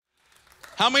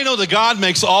How many know that God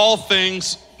makes all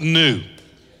things new?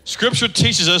 Scripture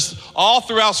teaches us all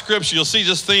throughout Scripture, you'll see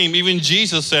this theme, even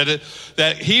Jesus said it,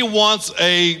 that he wants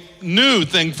a new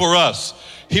thing for us.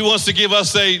 He wants to give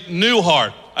us a new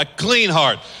heart, a clean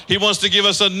heart. He wants to give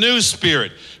us a new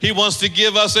spirit. He wants to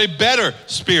give us a better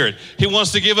spirit. He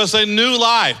wants to give us a new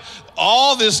life.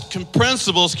 All these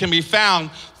principles can be found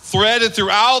threaded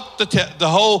throughout the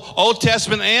whole Old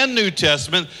Testament and New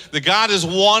Testament, that God is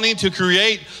wanting to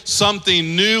create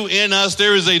something new in us.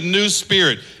 There is a new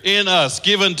spirit in us,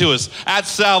 given to us. At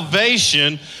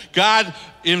salvation, God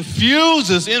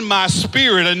infuses in my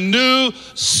spirit a new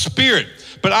spirit.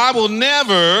 But I will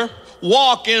never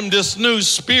walk in this new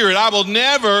spirit. I will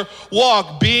never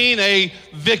walk being a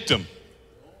victim.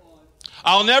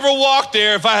 I'll never walk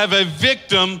there if I have a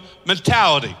victim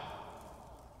mentality.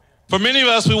 For many of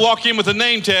us, we walk in with a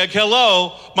name tag.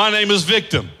 Hello, my name is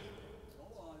Victim.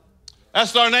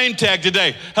 That's our name tag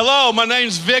today. Hello, my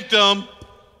name's Victim.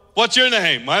 What's your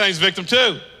name? My name's Victim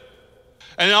too.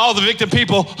 And all the victim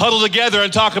people huddle together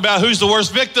and talk about who's the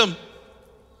worst victim.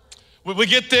 When we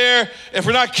get there, if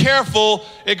we're not careful,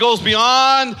 it goes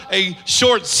beyond a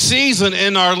short season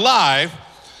in our life,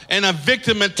 and a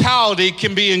victim mentality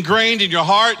can be ingrained in your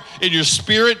heart, in your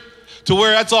spirit, to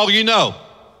where that's all you know.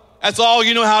 That's all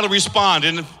you know how to respond.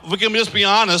 And if we can just be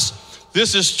honest,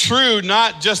 this is true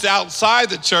not just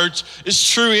outside the church,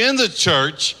 it's true in the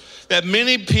church, that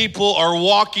many people are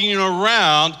walking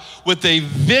around with a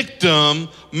victim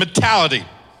mentality.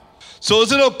 So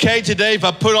is it okay today if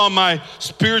I put on my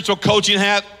spiritual coaching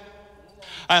hat?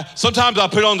 Sometimes I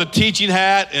put on the teaching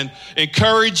hat and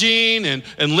encouraging and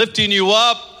lifting you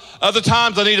up. Other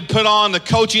times I need to put on the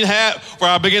coaching hat where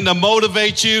I begin to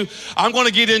motivate you. I'm going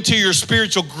to get into your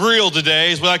spiritual grill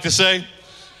today, as we like to say.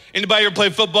 Anybody ever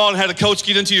played football and had a coach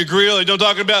get into your grill? You know what I'm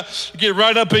talking about? You get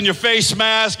right up in your face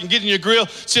mask and get in your grill.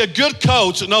 See, a good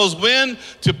coach knows when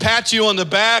to pat you on the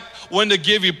back, when to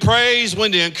give you praise,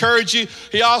 when to encourage you.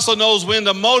 He also knows when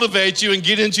to motivate you and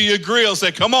get into your grill.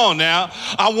 Say, come on now.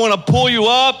 I want to pull you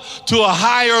up to a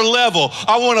higher level.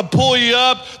 I want to pull you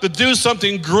up to do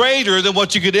something greater than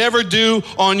what you could ever do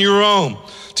on your own.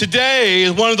 Today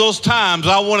is one of those times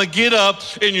I want to get up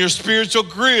in your spiritual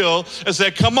grill and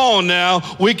say, come on now,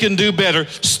 we can do better.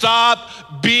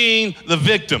 Stop being the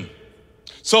victim.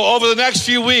 So over the next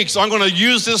few weeks, I'm going to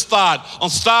use this thought on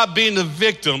stop being the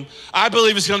victim. I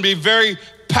believe it's going to be very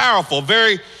powerful,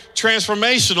 very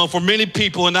transformational for many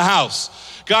people in the house.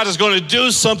 God is going to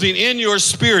do something in your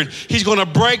spirit. He's going to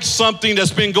break something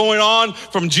that's been going on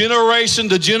from generation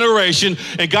to generation,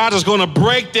 and God is going to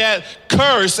break that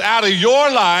curse out of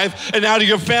your life and out of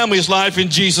your family's life in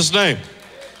Jesus' name.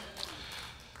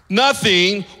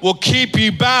 Nothing will keep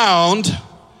you bound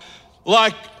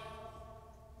like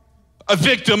a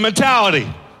victim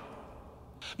mentality.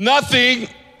 Nothing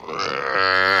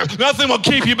will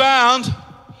keep you bound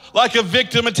like a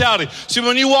victim mentality. See,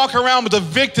 when you walk around with a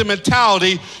victim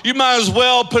mentality, you might as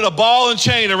well put a ball and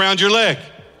chain around your leg,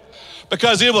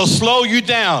 because it will slow you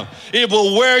down. It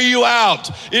will wear you out.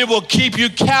 It will keep you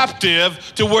captive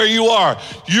to where you are.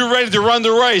 You're ready to run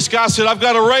the race. God said, I've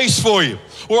got a race for you.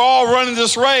 We're all running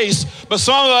this race, but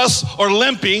some of us are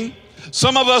limping.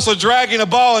 Some of us are dragging a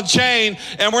ball and chain,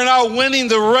 and we're not winning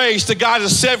the race that God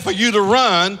has set for you to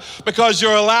run, because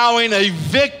you're allowing a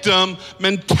victim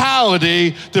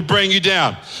mentality to bring you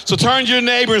down. So turn to your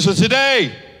neighbor and say,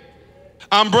 today,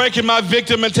 I'm breaking my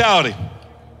victim mentality.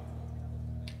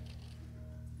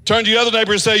 Turn to your other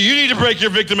neighbor and say, you need to break your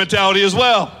victim mentality as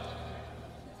well.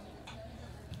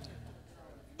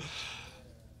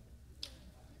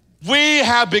 We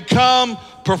have become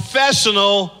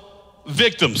professional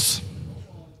victims.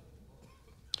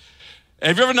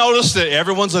 Have you ever noticed that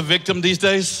everyone's a victim these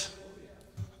days?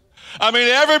 I mean,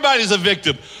 everybody's a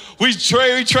victim. We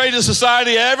trade in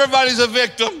society, everybody's a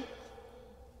victim.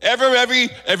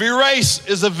 Every race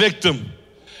is a victim.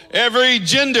 Every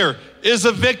gender is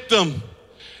a victim.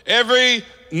 Every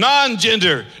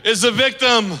non-gender is a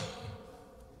victim.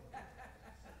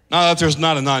 Not that there's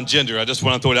not a non-gender, I just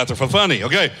want to throw it out there for funny,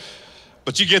 okay?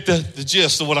 But you get the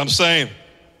gist of what I'm saying.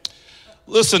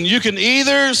 Listen, you can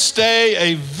either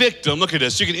stay a victim. Look at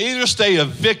this. You can either stay a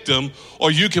victim or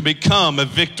you can become a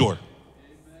victor.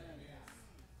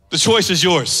 The choice is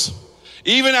yours.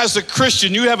 Even as a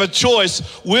Christian, you have a choice.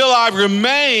 Will I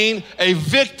remain a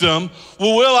victim,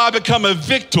 or will I become a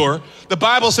victor? The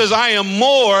Bible says I am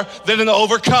more than an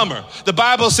overcomer. The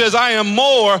Bible says I am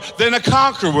more than a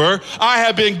conqueror. I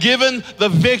have been given the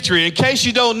victory. In case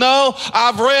you don't know,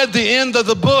 I've read the end of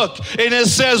the book, and it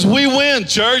says we win,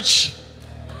 church.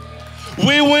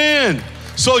 We win.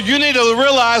 So you need to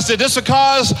realize that just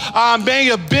because I may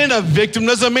have been a victim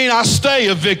doesn't mean I stay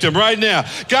a victim right now.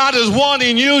 God is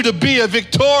wanting you to be a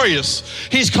victorious.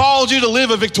 He's called you to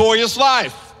live a victorious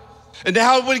life. And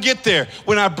how do we get there?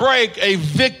 When I break a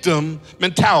victim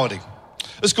mentality.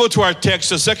 Let's go to our text,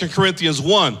 2 Corinthians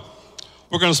 1.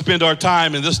 We're going to spend our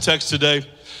time in this text today.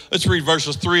 Let's read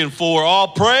verses 3 and 4. All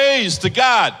praise to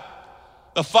God,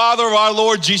 the Father of our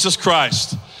Lord Jesus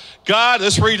Christ. God,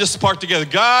 let's read this part together.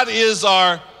 God is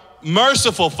our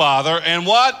merciful Father and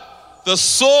what? The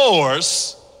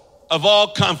source of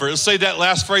all comfort. Let's say that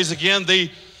last phrase again.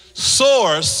 The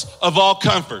source of all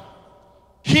comfort.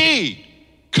 He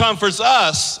comforts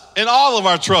us in all of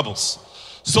our troubles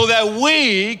so that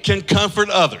we can comfort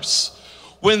others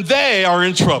when they are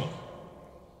in trouble.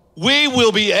 We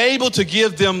will be able to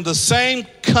give them the same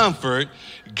comfort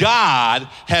God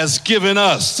has given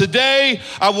us. Today,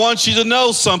 I want you to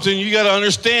know something. You got to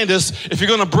understand this. If you're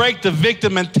going to break the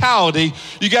victim mentality,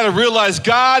 you got to realize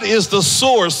God is the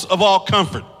source of all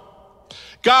comfort.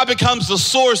 God becomes the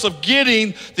source of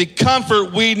getting the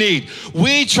comfort we need.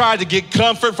 We try to get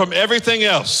comfort from everything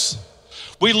else.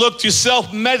 We look to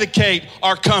self-medicate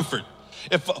our comfort.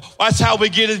 That's how we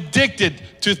get addicted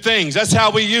to things. That's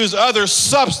how we use other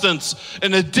substance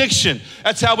and addiction.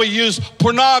 That's how we use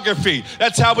pornography.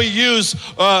 That's how we use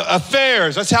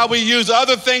affairs. That's how we use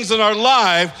other things in our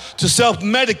life to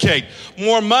self-medicate.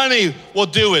 More money will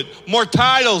do it. More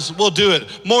titles will do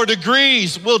it. More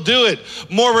degrees will do it.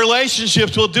 More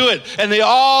relationships will do it. And they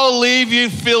all leave you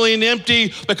feeling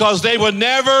empty because they were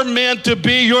never meant to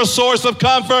be your source of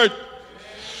comfort.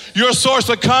 Your source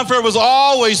of comfort was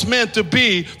always meant to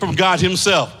be from God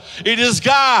himself. It is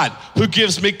God who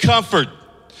gives me comfort.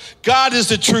 God is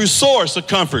the true source of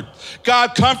comfort.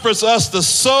 God comforts us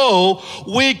so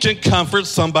we can comfort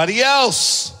somebody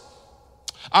else.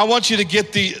 I want you to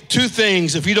get the two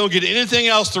things. If you don't get anything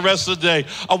else the rest of the day,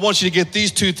 I want you to get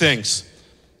these two things.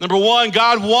 Number one,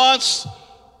 God wants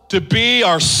to be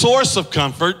our source of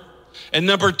comfort. And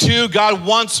number two, God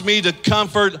wants me to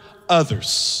comfort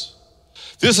others.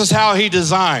 This is how he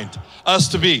designed us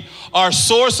to be. Our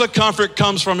source of comfort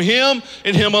comes from him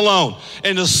and him alone.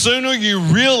 And the sooner you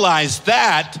realize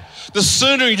that, the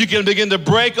sooner you can begin to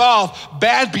break off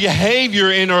bad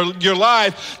behavior in your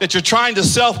life that you're trying to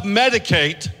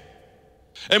self-medicate.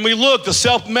 And we look to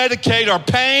self-medicate our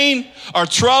pain, our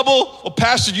trouble. Well,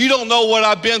 Pastor, you don't know what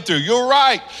I've been through. You're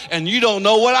right. And you don't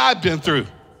know what I've been through.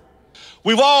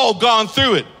 We've all gone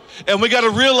through it. And we got to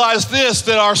realize this,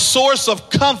 that our source of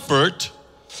comfort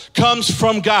comes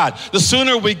from God. The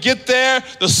sooner we get there,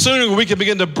 the sooner we can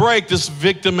begin to break this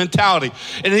victim mentality.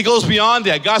 And he goes beyond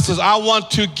that. God says, I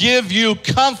want to give you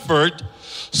comfort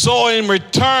so in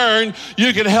return,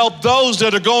 you can help those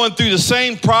that are going through the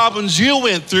same problems you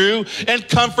went through and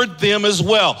comfort them as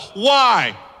well.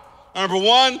 Why? Number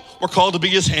one, we're called to be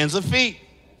his hands and feet,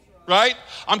 right?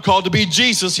 I'm called to be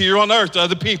Jesus here on earth to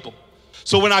other people.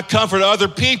 So when I comfort other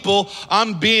people,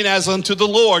 I'm being as unto the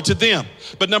Lord to them.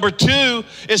 But number two,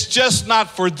 it's just not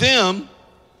for them.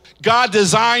 God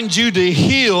designed you to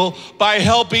heal by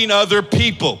helping other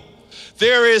people.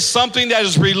 There is something that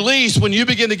is released when you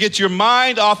begin to get your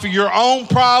mind off of your own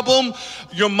problem,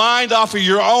 your mind off of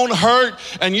your own hurt,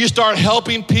 and you start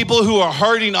helping people who are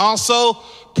hurting also.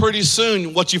 Pretty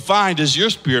soon, what you find is your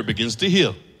spirit begins to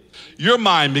heal. Your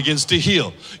mind begins to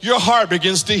heal. Your heart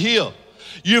begins to heal.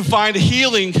 You find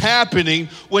healing happening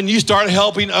when you start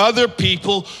helping other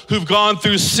people who've gone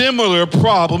through similar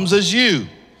problems as you.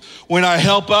 When I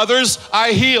help others,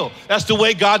 I heal. That's the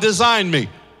way God designed me.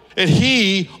 And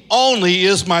he only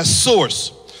is my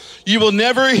source. You will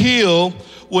never heal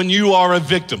when you are a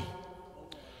victim.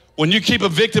 When you keep a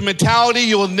victim mentality,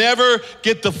 you will never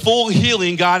get the full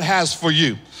healing God has for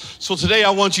you. So today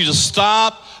I want you to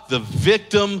stop the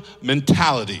victim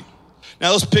mentality.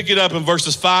 Now let's pick it up in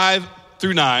verses 5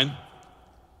 through 9.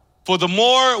 For the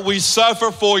more we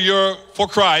suffer for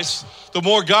Christ, the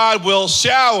more God will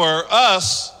shower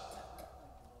us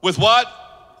with what?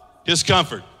 His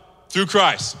comfort through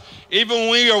Christ. Even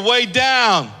when we are weighed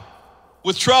down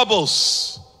with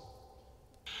troubles,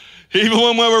 even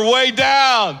when we're weighed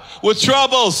down with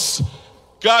troubles,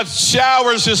 God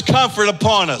showers his comfort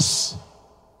upon us.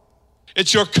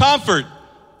 It's your comfort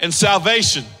and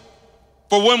salvation.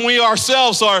 For when we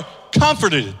ourselves are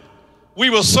comforted, we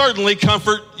will certainly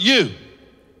comfort you.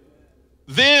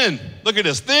 Then, look at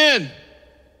this, then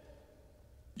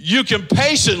you can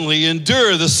patiently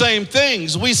endure the same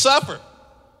things we suffer.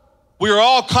 We are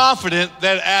all confident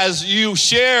that as you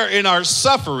share in our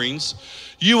sufferings,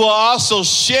 you will also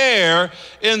share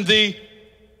in the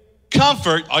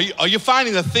comfort. Are you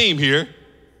finding the theme here?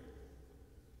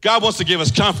 God wants to give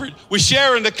us comfort. We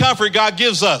share in the comfort God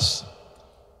gives us.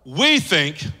 We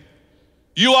think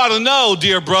you ought to know,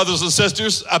 dear brothers and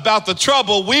sisters, about the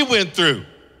trouble we went through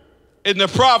in the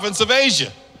province of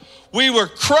Asia. We were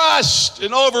crushed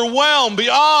and overwhelmed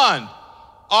beyond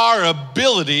our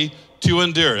ability to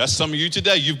endure. That's some of you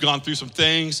today. You've gone through some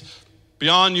things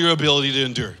beyond your ability to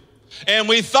endure. And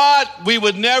we thought we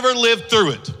would never live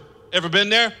through it. Ever been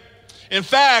there? In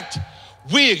fact,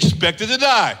 we expected to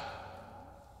die.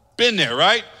 Been there,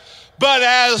 right? But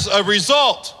as a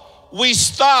result, we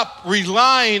stopped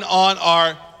relying on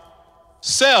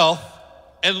ourselves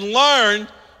and learned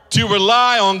to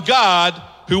rely on God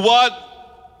who what?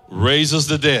 Raises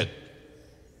the dead.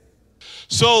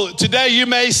 So today you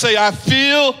may say, I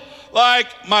feel like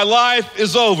my life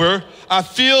is over. I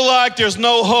feel like there's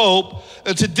no hope.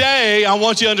 And today, I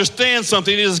want you to understand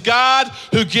something. It is God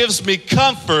who gives me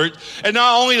comfort. And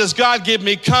not only does God give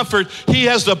me comfort, he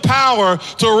has the power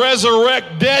to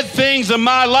resurrect dead things in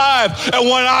my life. And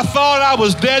when I thought I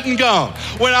was dead and gone,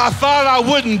 when I thought I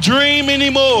wouldn't dream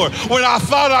anymore, when I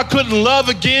thought I couldn't love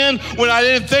again, when I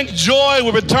didn't think joy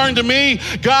would return to me,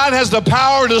 God has the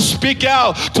power to speak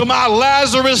out to my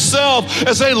Lazarus self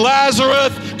and say,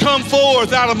 Lazarus, come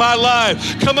forth out of my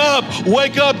life. Come up,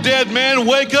 wake up, dead man,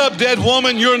 wake up, dead woman.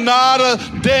 You're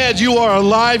not dead, you are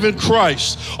alive in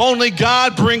Christ. Only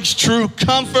God brings true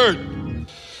comfort.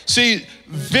 See,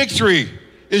 victory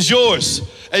is yours.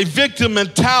 A victim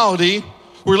mentality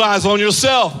relies on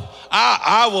yourself.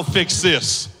 I will fix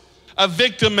this. A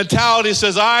victim mentality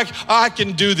says, I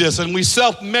can do this. And we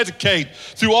self-medicate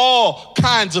through all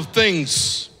kinds of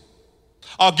things.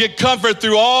 I'll get comfort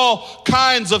through all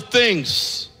kinds of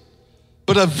things.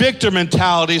 But a victor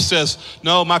mentality says,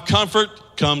 no, my comfort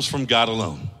comes from God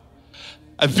alone.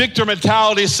 A victor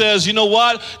mentality says, you know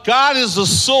what? God is the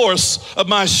source of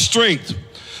my strength.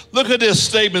 Look at this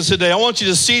statement today. I want you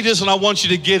to see this and I want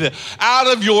you to get it. Out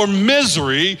of your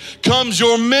misery comes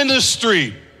your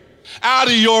ministry. Out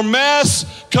of your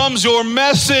mess comes your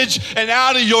message, and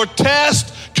out of your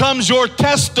test comes your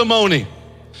testimony.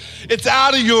 It's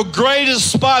out of your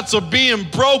greatest spots of being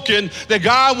broken that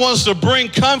God wants to bring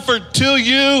comfort to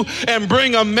you and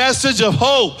bring a message of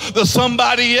hope to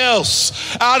somebody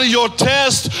else. Out of your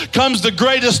test comes the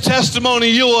greatest testimony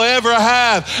you will ever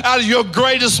have. Out of your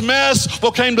greatest mess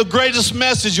will come the greatest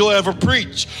message you'll ever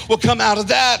preach. Will come out of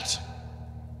that.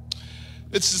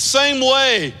 It's the same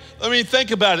way. Let me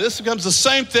think about it. This becomes the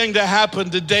same thing that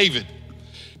happened to David.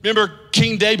 Remember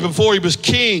King David, before he was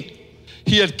king,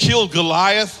 he had killed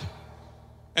Goliath.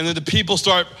 And then the people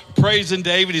start praising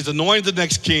David. He's anointed the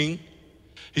next king.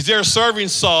 He's there serving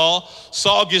Saul.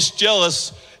 Saul gets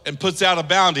jealous and puts out a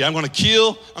bounty. I'm going to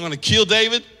kill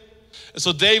David. And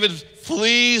so David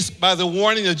flees by the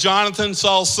warning of Jonathan,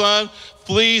 Saul's son,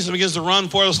 flees and begins to run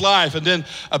for his life. And then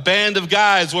a band of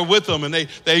guys were with him, and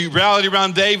they rallied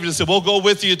around David and said, we'll go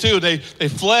with you too. They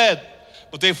fled.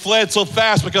 But they fled so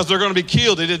fast because they're going to be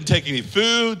killed. They didn't take any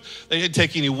food. They didn't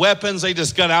take any weapons. They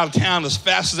just got out of town as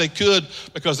fast as they could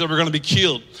because they were going to be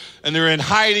killed. And they're in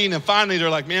hiding. And finally, they're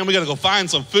like, man, we got to go find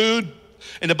some food.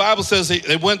 And the Bible says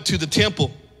they went to the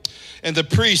temple. And the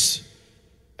priest,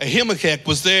 Ahimelech,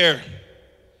 was there.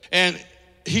 And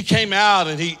he came out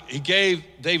and he gave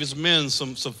David's men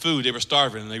some food. They were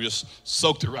starving, and they just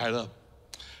soaked it right up.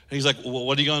 And he's like, well,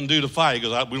 what are you going to do to fight? He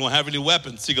goes, we don't have any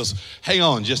weapons. He goes, hang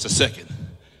on just a second.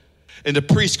 And the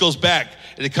priest goes back,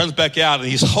 and he comes back out, and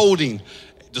he's holding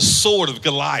the sword of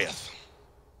Goliath.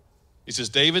 He says,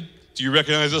 David, do you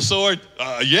recognize the sword?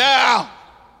 Yeah.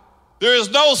 There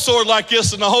is no sword like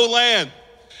this in the whole land.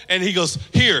 And he goes,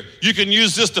 here, you can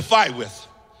use this to fight with.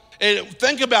 And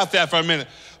think about that for a minute.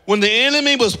 When the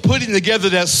enemy was putting together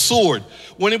that sword,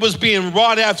 when it was being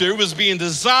wrought after, it was being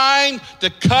designed to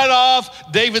cut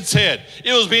off David's head.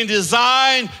 It was being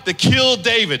designed to kill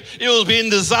David. It was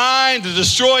being designed to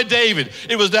destroy David.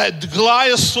 It was that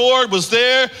Goliath's sword was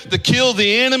there to kill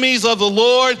the enemies of the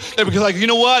Lord. They were like, you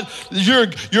know what?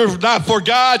 You're not for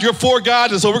God. You're for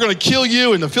God. And so we're going to kill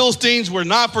you. And the Philistines were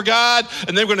not for God.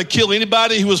 And they were going to kill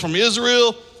anybody who was from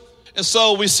Israel. And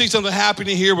so we see something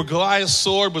happening here where Goliath's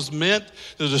sword was meant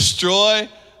to destroy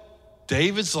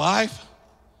David's life.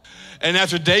 And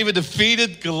after David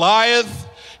defeated Goliath,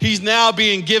 he's now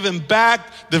being given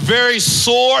back the very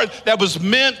sword that was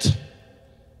meant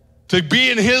to be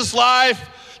in his life,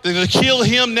 to kill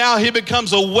him. Now he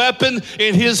becomes a weapon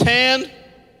in his hand.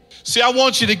 See, I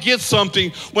want you to get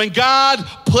something. When God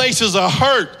places a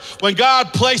hurt, when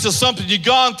God places something you've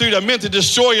gone through that meant to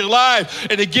destroy your life,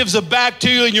 and it gives it back to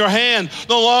you in your hand,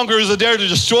 no longer is it there to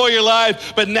destroy your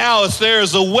life, but now it's there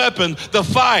as a weapon to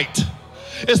fight.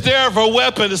 It's there for a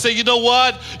weapon to say, you know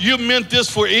what? You meant this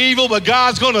for evil, but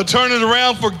God's going to turn it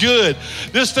around for good.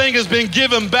 This thing has been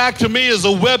given back to me as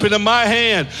a weapon in my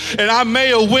hand. And I may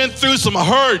have went through some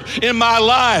hurt in my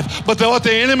life, but what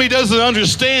the enemy doesn't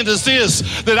understand is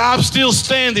this, that I'm still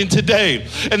standing today.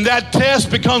 And that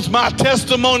test becomes my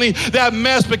testimony. That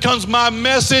mess becomes my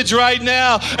message right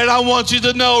now. And I want you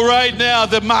to know right now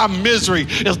that my misery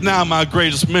is now my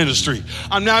greatest ministry.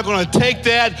 I'm now going to take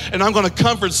that and I'm going to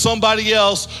comfort somebody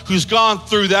else who's gone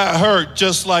through that hurt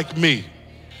just like me.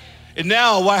 And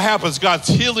now what happens? God's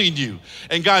healing you.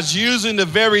 And God's using the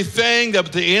very thing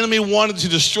that the enemy wanted to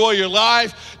destroy your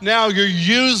life. Now you're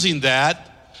using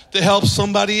that to help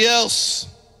somebody else.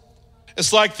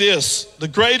 It's like this. The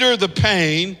greater the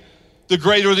pain, the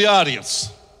greater the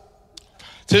audience.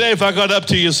 Today, if I got up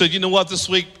to you and said, you know what, this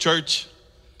week, church,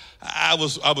 I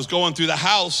was going through the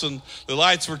house and the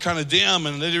lights were kind of dim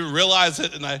and they didn't realize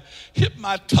it, and I hit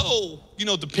my toe. You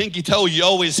know, the pinky toe you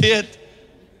always hit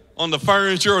on the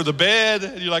furniture or the bed,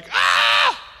 and you're like,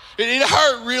 ah! And it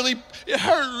hurt really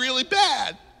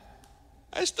bad.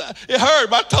 It hurt.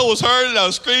 My toe was hurting. I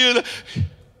was screaming.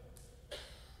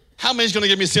 How many's going to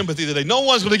give me sympathy today? No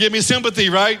one's going to give me sympathy,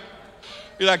 right?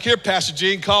 You're like, here, Pastor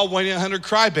Gene, call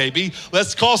 1-800-CRY-BABY.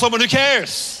 Let's call someone who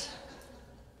cares.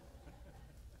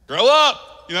 Grow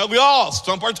up. You know, we all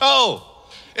stump our toe.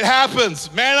 It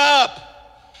happens. Man up.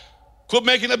 Quit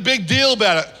making a big deal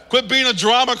about it. Quit being a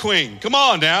drama queen. Come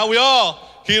on now. We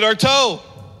all hit our toe.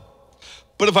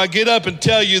 But if I get up and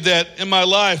tell you that in my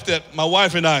life that my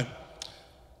wife and I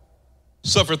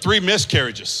suffered 3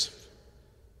 miscarriages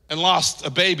and lost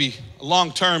a baby,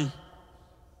 long-term,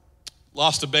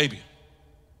 lost a baby.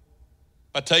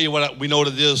 I tell you what, we know what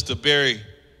it is to bury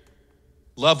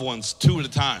loved ones 2 at a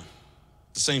time,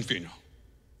 the same funeral.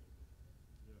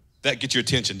 That gets your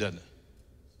attention, doesn't it?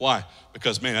 Why?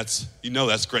 Because, man,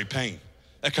 that's great pain.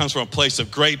 That comes from a place of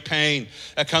great pain.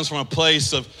 That comes from a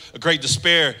place of great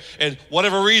despair. And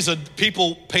whatever reason,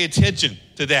 people pay attention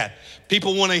to that.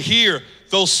 People want to hear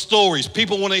those stories.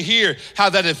 People want to hear how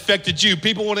that affected you.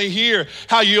 People want to hear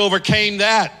how you overcame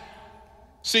that.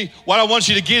 See, what I want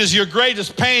you to get is your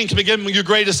greatest pain can become your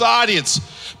greatest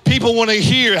audience. People want to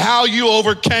hear how you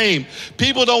overcame.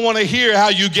 People don't want to hear how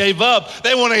you gave up.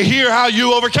 They want to hear how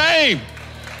you overcame.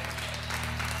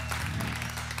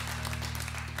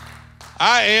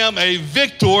 I am a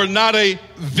victor, not a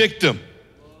victim.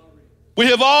 We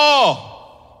have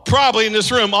all, probably in this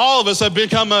room, all of us have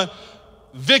become a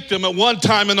victim at one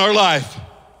time in our life.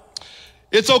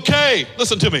 It's okay,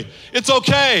 listen to me, it's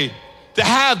okay to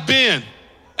have been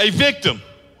a victim,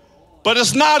 but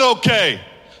it's not okay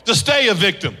to stay a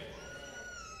victim.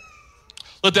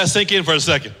 Let that sink in for a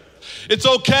second. It's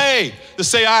okay to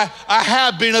say, I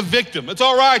have been a victim. It's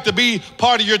all right to be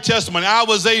part of your testimony. I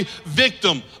was a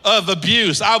victim of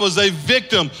abuse. I was a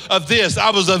victim of this. I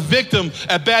was a victim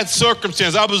of bad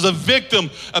circumstances. I was a victim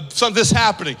of some of this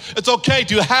happening. It's okay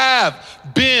to have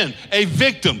been a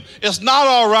victim. It's not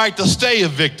all right to stay a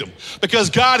victim, because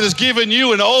God has given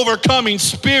you an overcoming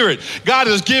spirit. God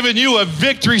has given you a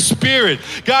victory spirit.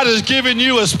 God has given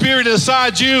you a spirit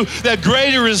inside you that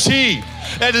greater is He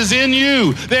that is in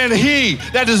you than he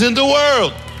that is in the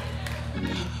world.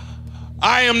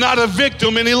 I am not a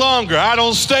victim any longer. I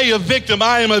don't stay a victim.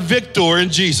 I am a victor in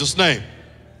Jesus' name.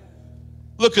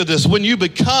 Look at this. When you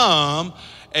become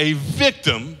a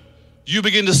victim, you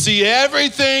begin to see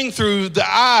everything through the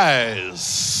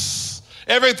eyes.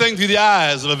 Everything through the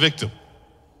eyes of a victim.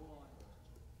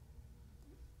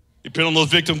 You put on those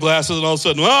victim glasses and all of a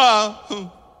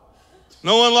sudden,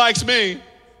 no one likes me.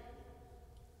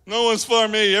 No one's for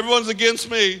me. Everyone's against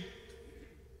me.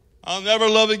 I'll never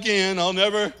love again. I'll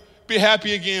never be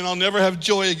happy again. I'll never have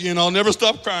joy again. I'll never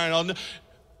stop crying.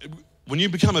 When you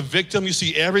become a victim, you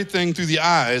see everything through the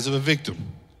eyes of a victim.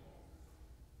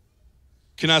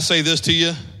 Can I say this to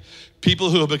you?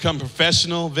 People who have become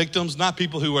professional victims, not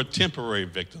people who are temporary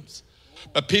victims,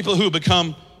 but people who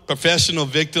become professional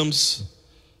victims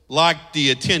like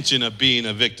the attention of being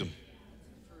a victim.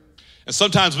 And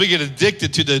sometimes we get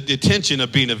addicted to the attention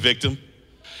of being a victim,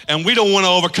 and we don't want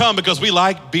to overcome because we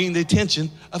like being the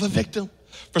attention of a victim.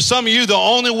 For some of you, the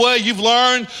only way you've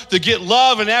learned to get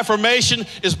love and affirmation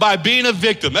is by being a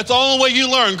victim. That's the only way you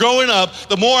learn growing up.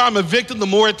 The more I'm a victim, the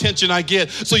more attention I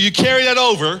get. So you carry that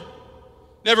over,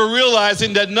 never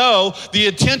realizing that no, the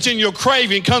attention you're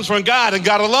craving comes from God and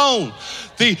God alone.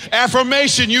 The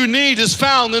affirmation you need is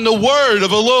found in the word of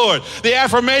the Lord. The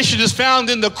affirmation is found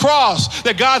in the cross,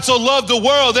 that God so loved the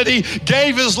world that he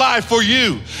gave his life for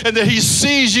you, and that he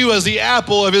sees you as the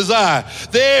apple of his eye.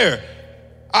 There,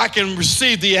 I can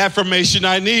receive the affirmation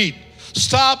I need.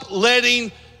 Stop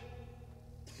letting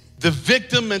the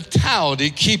victim mentality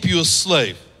keep you a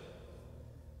slave.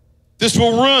 This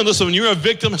will ruin, listen, when you're a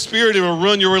victim spirit, it will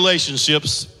ruin your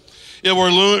relationships. It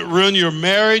will ruin your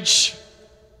marriage.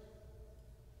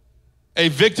 A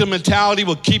victim mentality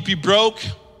will keep you broke.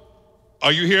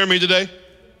 Are you hearing me today?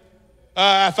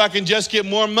 If I can just get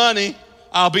more money,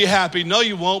 I'll be happy. No,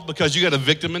 you won't, because you got a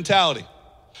victim mentality.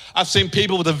 I've seen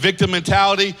people with a victim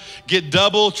mentality get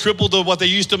double, triple to what they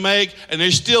used to make, and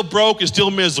they're still broke and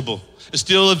still miserable. They're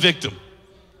still a victim.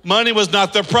 Money was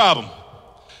not their problem.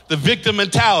 The victim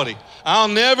mentality. I'll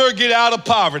never get out of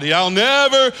poverty. I'll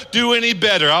never do any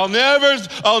better. I'll never.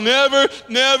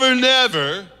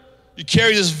 You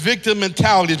carry this victim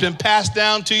mentality. It's been passed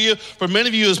down to you. For many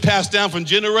of you, it's passed down from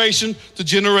generation to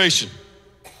generation.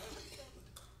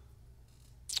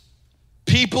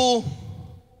 People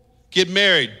get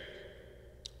married.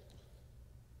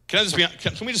 Can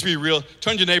we just be real?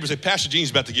 Turn to your neighbor and say, Pastor Gene's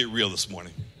about to get real this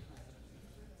morning.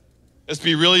 Let's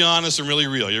be really honest and really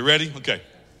real. You ready? Okay.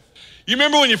 You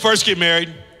remember when you first get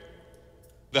married?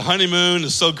 The honeymoon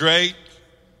is so great.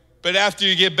 But after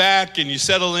you get back and you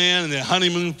settle in and the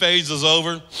honeymoon phase is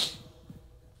over,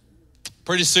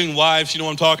 pretty soon, wives, you know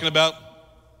what I'm talking about?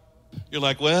 You're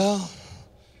like, well,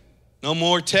 no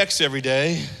more texts every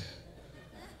day.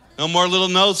 No more little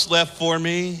notes left for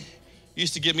me. He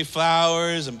used to get me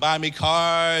flowers and buy me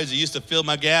cars. He used to fill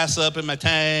my gas up in my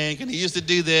tank, and he used to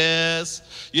do this.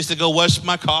 He used to go wash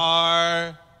my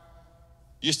car.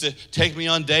 He used to take me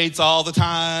on dates all the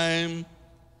time.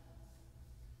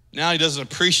 Now he doesn't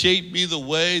appreciate me the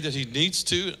way that he needs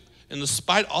to. And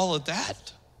despite all of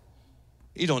that,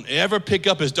 he don't ever pick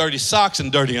up his dirty socks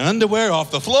and dirty underwear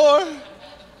off the floor.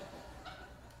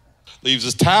 Leaves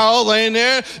his towel laying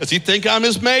there. Does he think I'm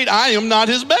his maid? I am not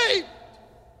his maid.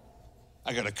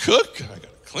 I got to cook. I got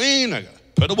to clean. I got to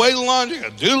put away the laundry. I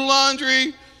got to do the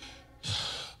laundry.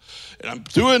 And I'm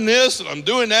doing this and I'm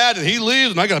doing that, and he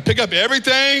leaves and I got to pick up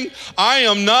everything. I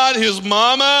am not his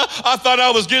mama. I thought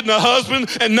I was getting a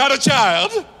husband and not a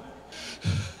child.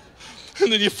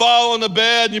 And then you fall on the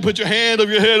bed and you put your hand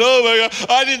over your head. Oh my God,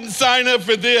 I didn't sign up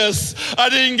for this. I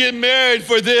didn't get married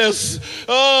for this.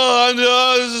 Oh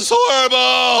no, this is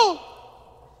horrible.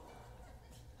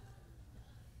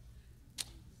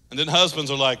 And then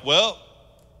husbands are like, well,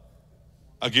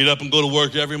 I get up and go to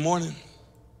work every morning.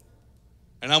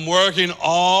 And I'm working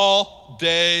all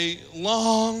day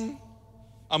long.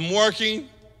 I'm working.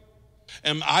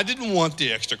 And I didn't want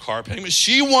the extra car payment.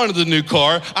 She wanted the new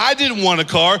car. I didn't want a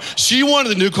car. She wanted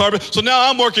the new car. So now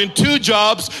I'm working 2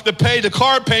 jobs to pay the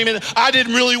car payment I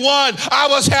didn't really want. I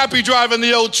was happy driving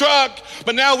the old truck,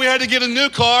 but now we had to get a new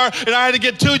car, and I had to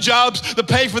get 2 jobs to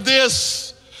pay for this.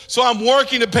 So I'm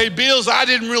working to pay bills I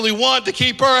didn't really want to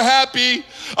keep her happy.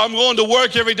 I'm going to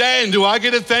work every day, and do I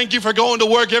get a thank you for going to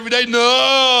work every day?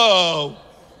 No.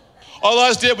 All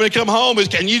I did when I come home is,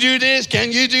 can you do this?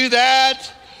 Can you do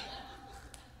that?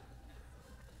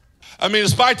 I mean,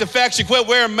 despite the fact she quit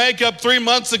wearing makeup 3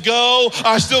 months ago,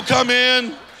 I still come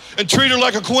in and treat her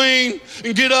like a queen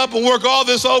and get up and work all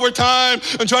this overtime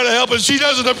and try to help her. She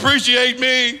doesn't appreciate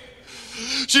me.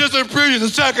 She doesn't appreciate the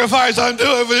sacrifice I'm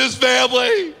doing for this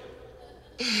family.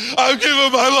 I'm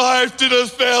giving my life to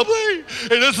this family,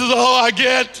 and this is all I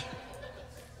get.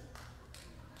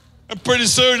 And pretty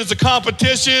soon it's a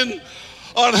competition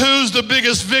on who's the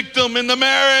biggest victim in the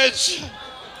marriage.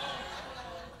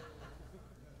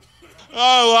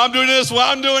 Oh, well, I'm doing this, well,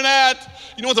 I'm doing that.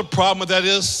 You know what the problem with that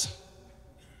is?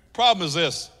 The problem is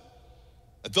this,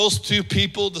 that those 2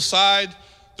 people decide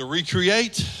to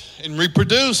recreate and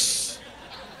reproduce.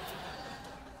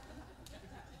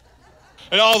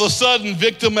 And all of a sudden,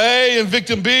 victim A and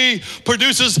victim B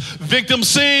produces victim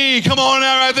C. Come on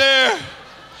now, right there.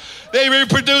 They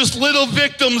reproduce little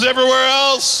victims everywhere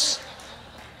else.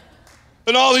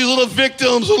 And all these little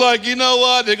victims are like, you know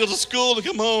what? They go to school, they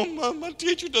come home. My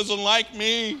teacher doesn't like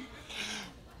me.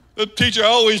 The teacher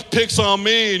always picks on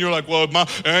me. And you're like, well, there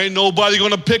ain't nobody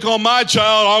going to pick on my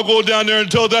child. I'll go down there and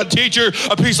tell that teacher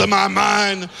a piece of my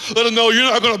mind. Let them know you're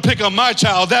not going to pick on my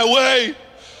child that way.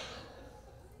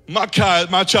 My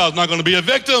child's not going to be a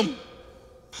victim.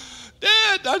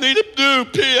 Dad, I need a new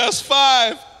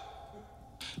PS5.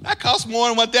 That costs more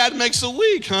than what Dad makes a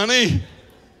week, honey.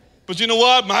 But you know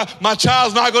what? My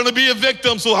child's not going to be a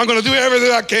victim, so I'm going to do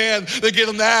everything I can to get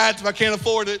them that if I can't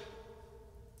afford it.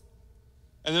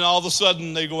 And then all of a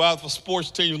sudden, they go out for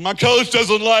sports teams. My coach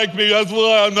doesn't like me. That's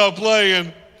why I'm not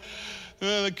playing.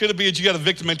 It could be that you got a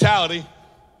victim mentality.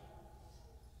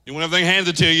 You want everything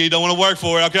handed to you. You don't want to work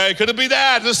for it, okay? Could it be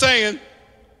that? I'm just saying.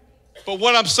 But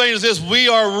what I'm saying is this. We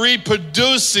are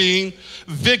reproducing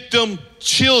victim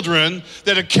children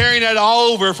that are carrying that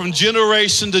all over from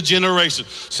generation to generation.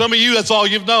 Some of you, that's all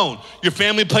you've known. Your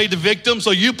family played the victim,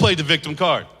 so you played the victim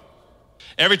card.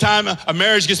 Every time a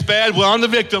marriage gets bad, well, I'm the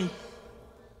victim.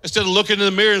 Instead of looking in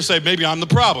the mirror and say, maybe I'm the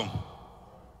problem.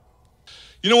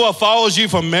 You know what follows you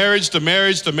from marriage to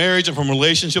marriage to marriage and from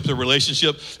relationship to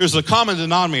relationship? There's a common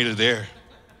denominator there.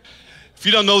 If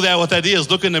you don't know what that is,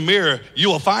 look in the mirror. You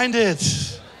will find it.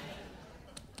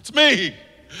 It's me.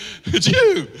 It's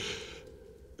you.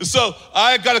 So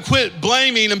I got to quit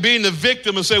blaming and being the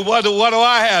victim and say, what do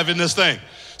I have in this thing?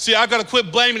 See, I got to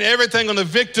quit blaming everything on the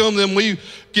victim. Then we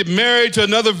get married to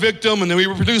another victim, and then we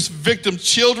produce victim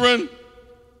children.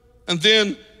 And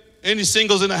then any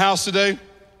singles in the house today?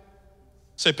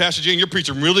 Say, Pastor Gene, you're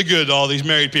preaching really good to all these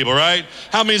married people, right?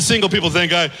 How many single people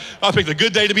think I picked a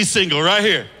good day to be single right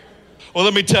here? Well,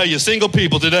 let me tell you, single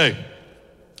people today,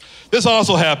 this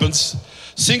also happens.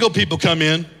 Single people come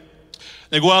in,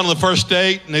 they go out on the first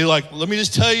date, and they're like, let me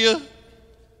just tell you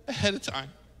ahead of time.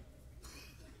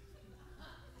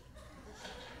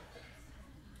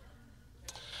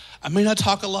 I may not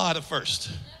talk a lot at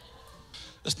first.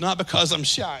 It's not because I'm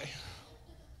shy.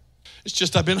 It's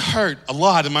just I've been hurt a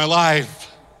lot in my life.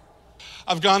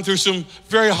 I've gone through some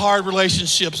very hard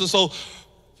relationships, and so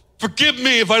forgive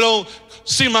me if I don't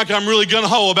seem like I'm really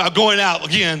gung-ho about going out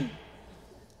again.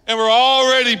 And we're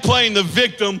already playing the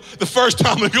victim the first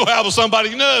time we go out with somebody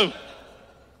new.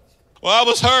 Well, I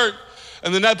was hurt.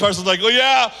 And then that person's like, well,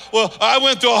 yeah, well, I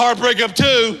went through a hard breakup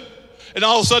too. And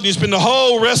all of a sudden you spend the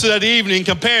whole rest of that evening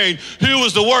comparing who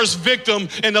was the worst victim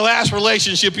in the last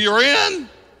relationship you were in.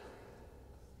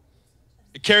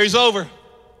 It carries over.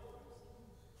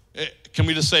 Can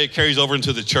we just say it carries over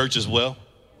into the church as well?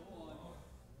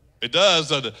 It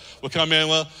does. We'll come in,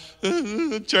 well,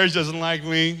 the church doesn't like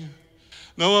me.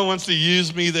 No one wants to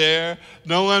use me there.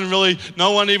 No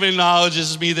one even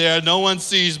acknowledges me there. No one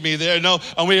sees me there.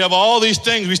 And we have all these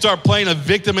things. We start playing a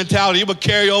victim mentality. It will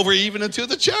carry over even into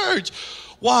the church.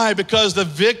 Why? Because the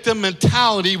victim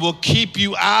mentality will keep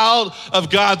you out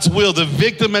of God's will. The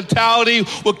victim mentality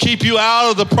will keep you out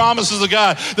of the promises of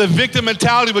God. The victim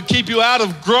mentality will keep you out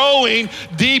of growing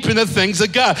deep in the things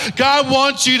of God. God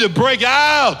wants you to break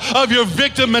out of your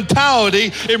victim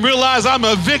mentality and realize I'm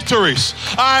a victorious.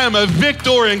 I am a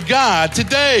victor in God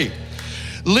today.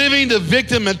 Living the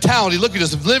victim mentality, look at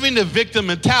this, living the victim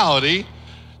mentality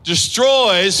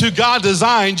destroys who God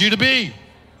designed you to be.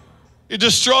 It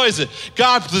destroys it.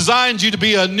 God designed you to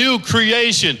be a new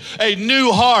creation, a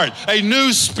new heart, a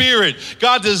new spirit.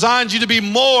 God designed you to be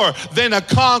more than a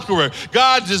conqueror.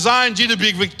 God designed you to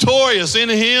be victorious in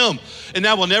Him. And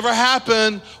that will never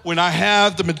happen when I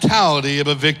have the mentality of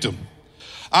a victim.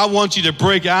 I want you to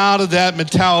break out of that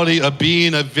mentality of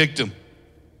being a victim.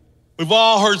 We've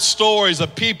all heard stories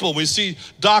of people. We see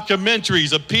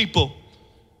documentaries of people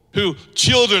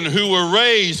children who were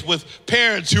raised with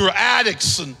parents who were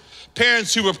addicts and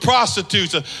parents who were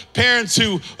prostitutes, parents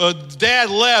who dad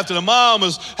left and the mom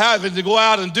was having to go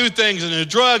out and do things, and they're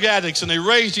drug addicts, and they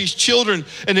raise these children,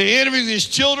 and they interview these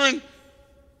children,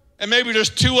 and maybe there's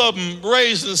two of them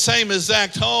raised in the same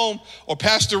exact home or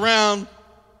passed around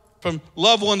from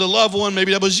loved one to loved one.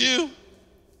 Maybe that was you.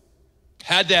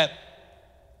 Had that.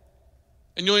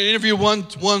 And you'll interview one,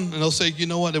 and they'll say, you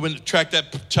know what, they went to track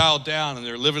that child down, and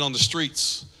they're living on the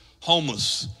streets,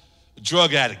 homeless, a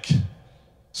drug addict,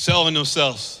 selling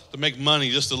themselves to make money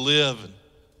just to live, and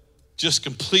just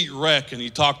complete wreck. And you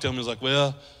talk to them, and it's like,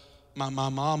 well, my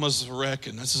mom was a wreck,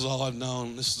 and this is all I've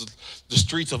known. This is the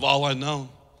streets of all I've known.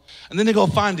 And then they go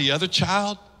find the other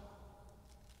child,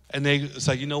 and they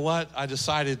say, you know what? I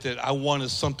decided that I wanted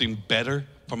something better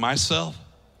for myself.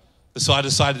 And so I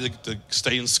decided to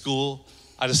stay in school.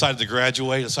 I decided to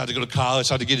graduate. I decided to go to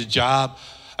college. I decided to get a job.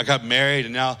 I got married,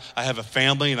 and now I have a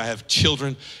family, and I have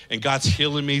children, and God's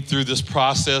healing me through this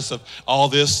process of all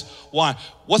this. Why?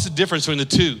 What's the difference between the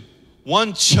two?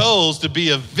 One chose to be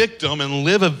a victim and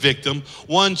live a victim.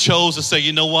 One chose to say,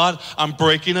 you know what? I'm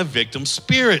breaking a victim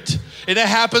spirit. And it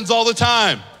happens all the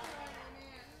time.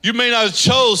 You may not have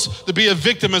chose to be a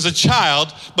victim as a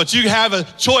child, but you have a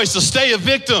choice to stay a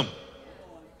victim.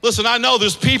 Listen, I know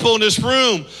there's people in this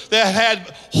room that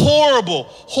had horrible,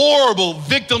 horrible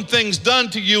victim things done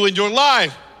to you in your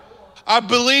life. I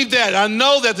believe that. I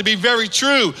know that to be very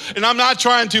true. And I'm not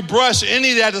trying to brush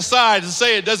any of that aside and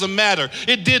say it doesn't matter.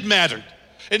 It did matter.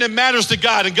 And it matters to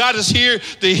God. And God is here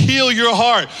to heal your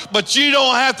heart. But you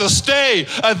don't have to stay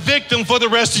a victim for the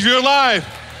rest of your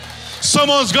life.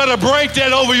 Someone's got to break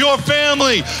that over your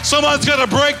family. Someone's got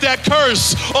to break that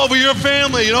curse over your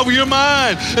family and over your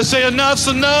mind and say, enough's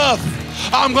enough.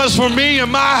 As for me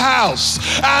and my house,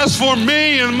 as for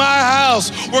me and my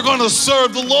house, we're going to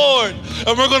serve the Lord,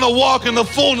 and we're going to walk in the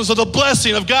fullness of the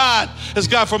blessing of God as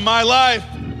God for my life.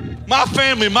 My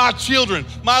family, my children,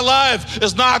 my life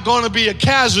is not going to be a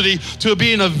casualty to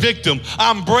being a victim.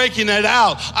 I'm breaking it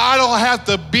out. I don't have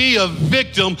to be a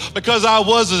victim because I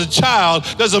was as a child.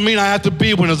 Doesn't mean I have to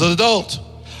be one as an adult.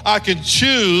 I can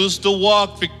choose to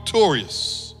walk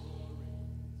victorious.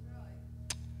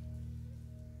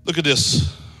 Look at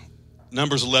this.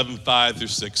 Numbers 11, 5 through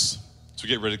 6. As we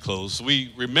get ready to close.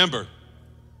 We remember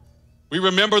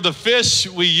the fish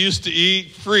we used to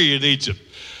eat free in Egypt.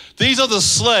 These are the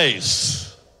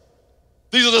slaves.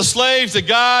 These are the slaves that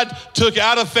God took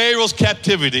out of Pharaoh's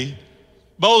captivity.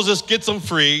 Moses gets them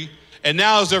free, and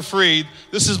now as they're freed,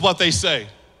 this is what they say.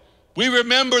 We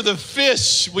remember the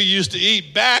fish we used to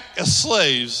eat back as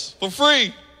slaves for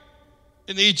free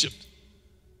in Egypt.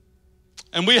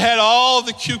 And we had all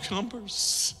the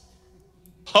cucumbers,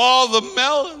 all the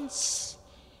melons,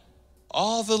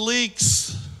 all the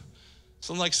leeks,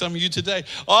 some like some of you today,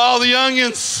 all the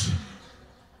onions,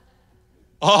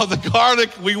 all the garlic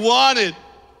we wanted.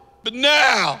 But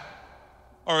now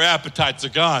our appetites are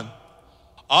gone.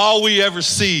 All we ever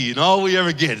see and all we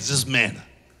ever get is this manna.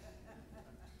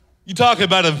 You talk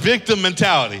about a victim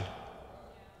mentality.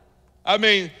 I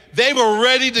mean, they were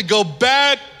ready to go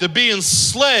back to being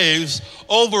slaves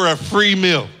over a free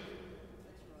meal.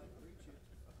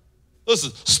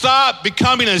 Listen, stop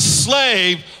becoming a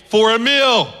slave for a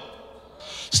meal.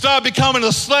 Stop becoming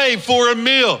a slave for a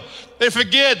meal. They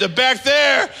forget that back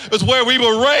there is where we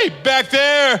were raped. Back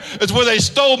there is where they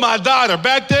stole my daughter.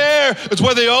 Back there is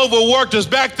where they overworked us.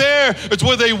 Back there is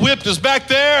where they whipped us. Back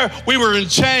there, we were in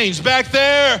chains. Back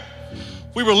there,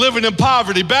 we were living in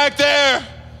poverty. Back there,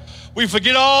 we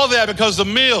forget all that because the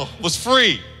meal was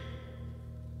free.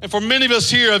 And for many of us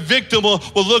here, a victim will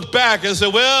look back and say,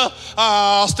 well,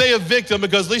 I'll stay a victim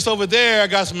because at least over there I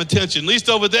got some attention. At least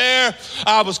over there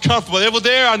I was comfortable. Over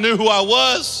there I knew who I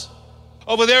was.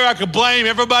 Over there I could blame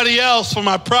everybody else for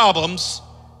my problems.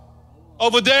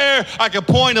 Over there I could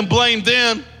point and blame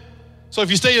them. So if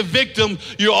you stay a victim,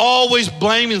 you're always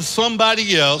blaming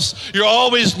somebody else. You're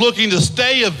always looking to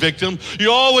stay a victim.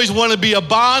 You always want to be a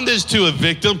bondage to a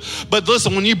victim. But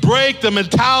listen, when you break the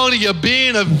mentality of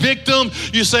being a victim,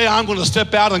 you say, I'm going to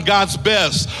step out on God's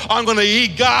best. I'm going to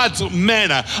eat God's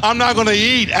manna. I'm not going to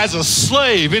eat as a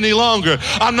slave any longer.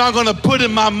 I'm not going to put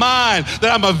in my mind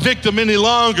that I'm a victim any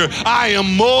longer. I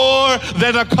am more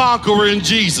than a conqueror in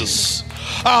Jesus.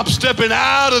 I'm stepping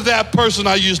out of that person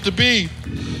I used to be.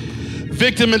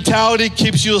 Victim mentality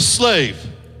keeps you a slave.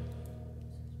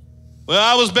 Well,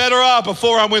 I was better off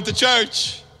before I went to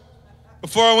church.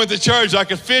 Before I went to church, I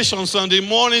could fish on Sunday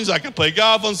mornings. I could play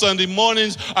golf on Sunday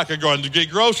mornings. I could go and get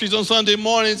groceries on Sunday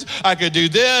mornings. I could do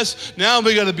this. Now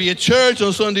we're going to be at church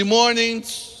on Sunday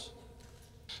mornings.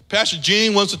 Pastor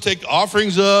Gene wants to take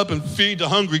offerings up and feed the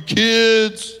hungry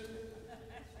kids.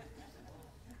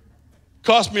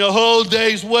 Cost me a whole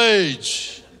day's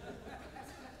wage.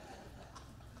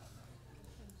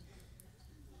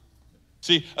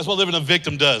 See, that's what living a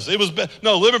victim does.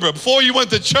 Remember, before you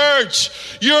went to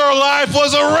church, your life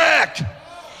was a wreck.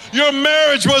 Your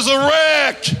marriage was a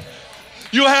wreck.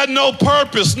 You had no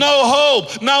purpose, no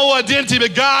hope, no identity,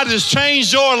 but God has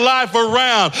changed your life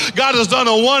around. God has done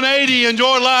a 180 in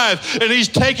your life, and he's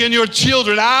taken your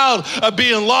children out of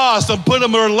being lost and put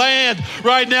them in their land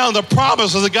right now in the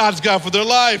promises that God's got for their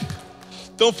life.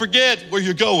 Don't forget where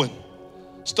you're going.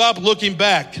 Stop looking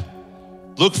back.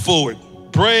 Look forward.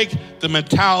 Break the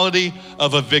mentality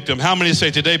of a victim. How many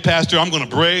say today, Pastor, I'm going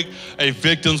to break a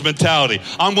victim's mentality.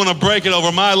 I'm going to break it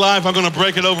over my life. I'm going to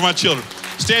break it over my children.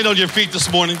 Stand on your feet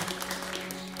this morning.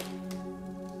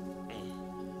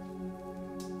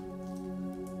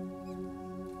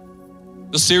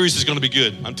 This series is going to be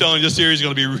good. I'm telling you, this series is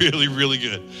going to be really, really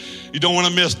good. You don't want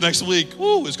to miss next week.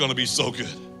 Ooh, it's going to be so good.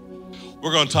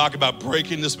 We're going to talk about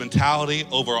breaking this mentality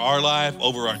over our life,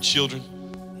 over our children.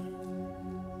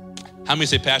 How many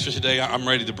say, Pastor, today I'm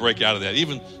ready to break out of that?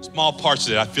 Even small parts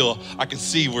of that, I feel I can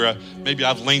see where maybe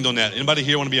I've leaned on that. Anybody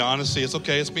here want to be honest? Say, it's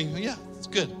okay, it's me. Yeah, it's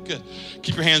good.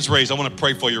 Keep your hands raised. I want to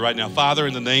pray for you right now. Father,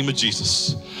 in the name of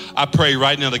Jesus, I pray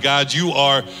right now that, God, you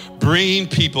are bringing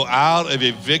people out of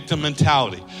a victim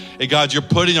mentality. And God, you're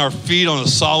putting our feet on a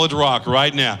solid rock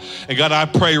right now. And God, I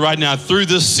pray right now through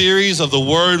this series of the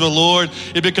word of the Lord,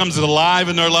 it becomes alive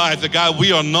in our life. That God,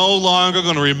 we are no longer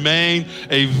going to remain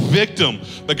a victim.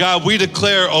 But God, we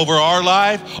declare over our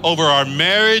life, over our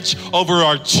marriage, over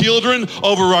our children,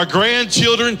 over our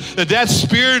grandchildren, that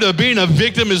spirit of being a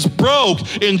victim is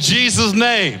broke in Jesus'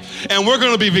 name. And we're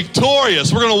going to be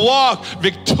victorious. We're going to walk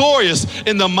victorious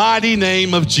in the mighty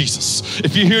name of Jesus.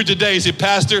 If you're here today, say,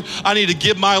 Pastor, I need to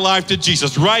give my life to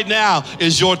Jesus. Right now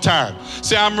is your time.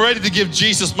 Say, I'm ready to give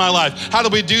Jesus my life. How do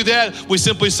we do that? We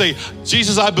simply say,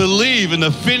 Jesus, I believe in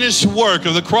the finished work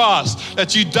of the cross,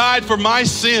 that you died for my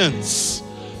sins,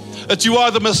 that you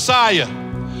are the Messiah,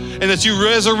 and that you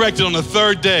resurrected on the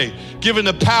third day, given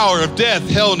the power of death,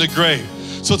 hell, and the grave.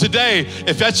 So today,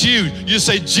 if that's you, you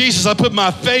say, Jesus, I put my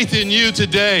faith in you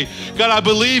today. God, I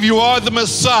believe you are the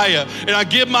Messiah, and I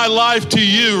give my life to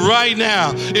you right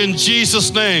now in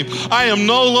Jesus' name. I am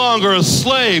no longer a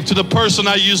slave to the person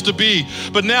I used to be,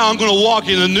 but now I'm going to walk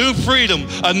in a new freedom,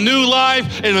 a new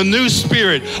life, and a new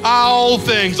spirit. Old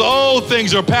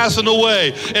things are passing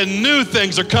away, and new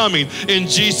things are coming in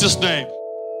Jesus' name.